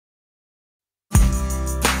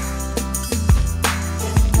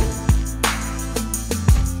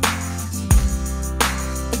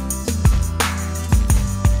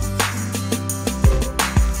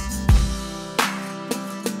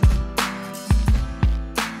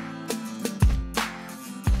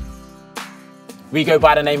We go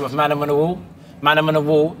by the name of Mandem on the Wall. Mandem on the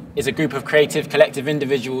Wall is a group of creative, collective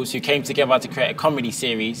individuals who came together to create a comedy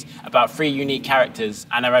series about 3 unique characters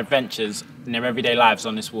and their adventures in their everyday lives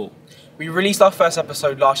on this wall. We released our first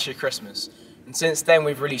episode last year Christmas, and since then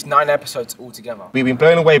we've released 9 episodes altogether. We've been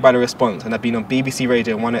blown away by the response and have been on BBC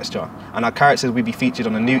Radio and 1Extra, and our characters will be featured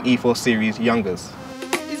on the new E4 series, Youngers.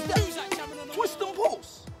 Is that Twist and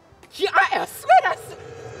Pulse? Yeah, I swear that's...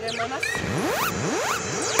 Yeah, man, that's...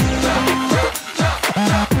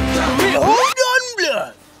 Wait, hold on,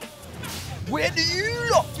 blood! Where do you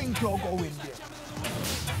lot think you're going there?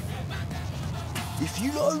 If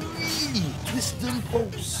you lot really twist and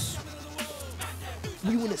pulse,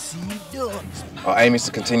 we want to see you dance. Our aim is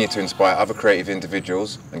to continue to inspire other creative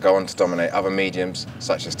individuals and go on to dominate other mediums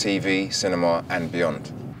such as TV, cinema and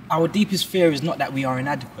beyond. Our deepest fear is not that we are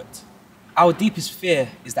inadequate. Our deepest fear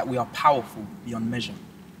is that we are powerful beyond measure.